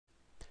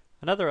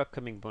Another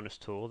upcoming bonus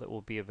tool that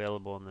will be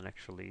available in the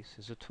next release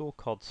is a tool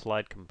called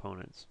Slide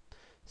Components.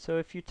 So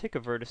if you take a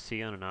vertex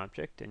on an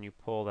object and you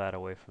pull that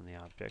away from the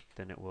object,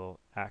 then it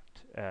will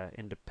act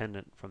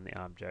independent from the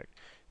object.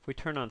 If we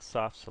turn on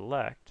Soft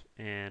Select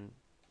and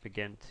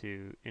begin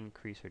to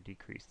increase or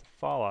decrease the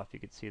fall off, you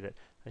can see that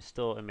I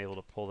still am able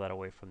to pull that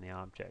away from the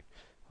object.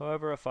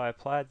 However, if I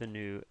apply the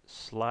new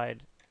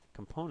Slide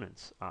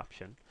Components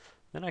option,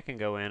 then I can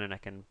go in and I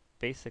can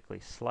basically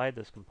slide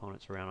those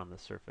components around on the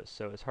surface.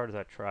 So as hard as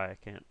I try, I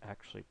can't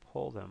actually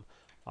pull them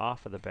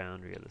off of the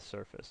boundary of the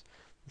surface.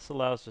 This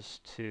allows us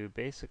to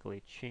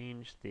basically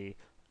change the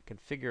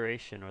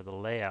configuration or the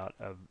layout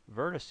of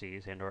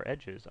vertices and or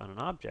edges on an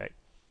object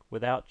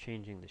without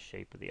changing the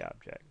shape of the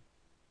object.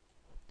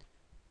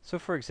 So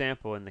for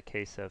example, in the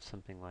case of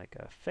something like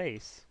a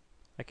face,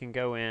 I can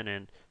go in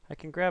and I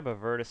can grab a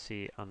vertex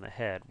on the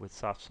head with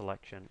soft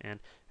selection, and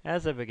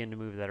as I begin to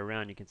move that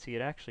around, you can see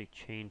it actually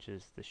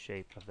changes the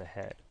shape of the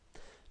head.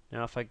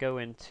 Now if I go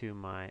into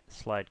my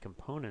slide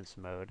components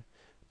mode,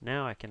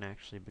 now I can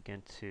actually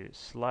begin to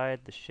slide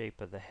the shape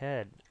of the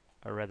head,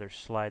 or rather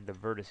slide the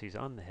vertices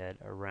on the head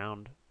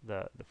around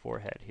the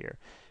forehead here.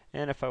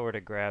 And if I were to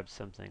grab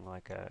something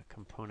like a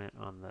component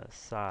on the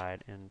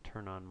side and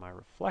turn on my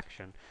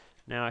reflection,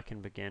 now I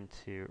can begin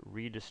to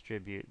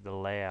redistribute the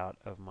layout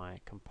of my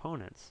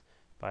components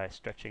by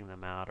stretching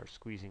them out or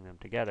squeezing them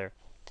together,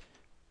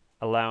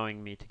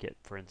 allowing me to get,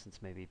 for instance,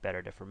 maybe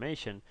better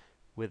deformation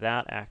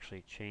without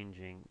actually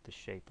changing the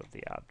shape of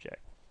the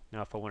object.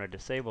 Now if I want to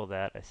disable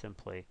that, I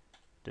simply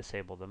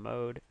disable the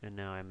mode, and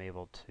now I'm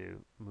able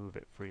to move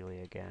it freely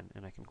again,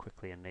 and I can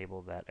quickly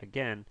enable that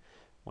again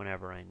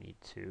whenever I need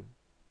to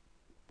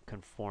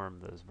conform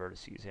those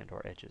vertices and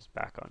or edges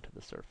back onto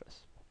the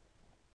surface.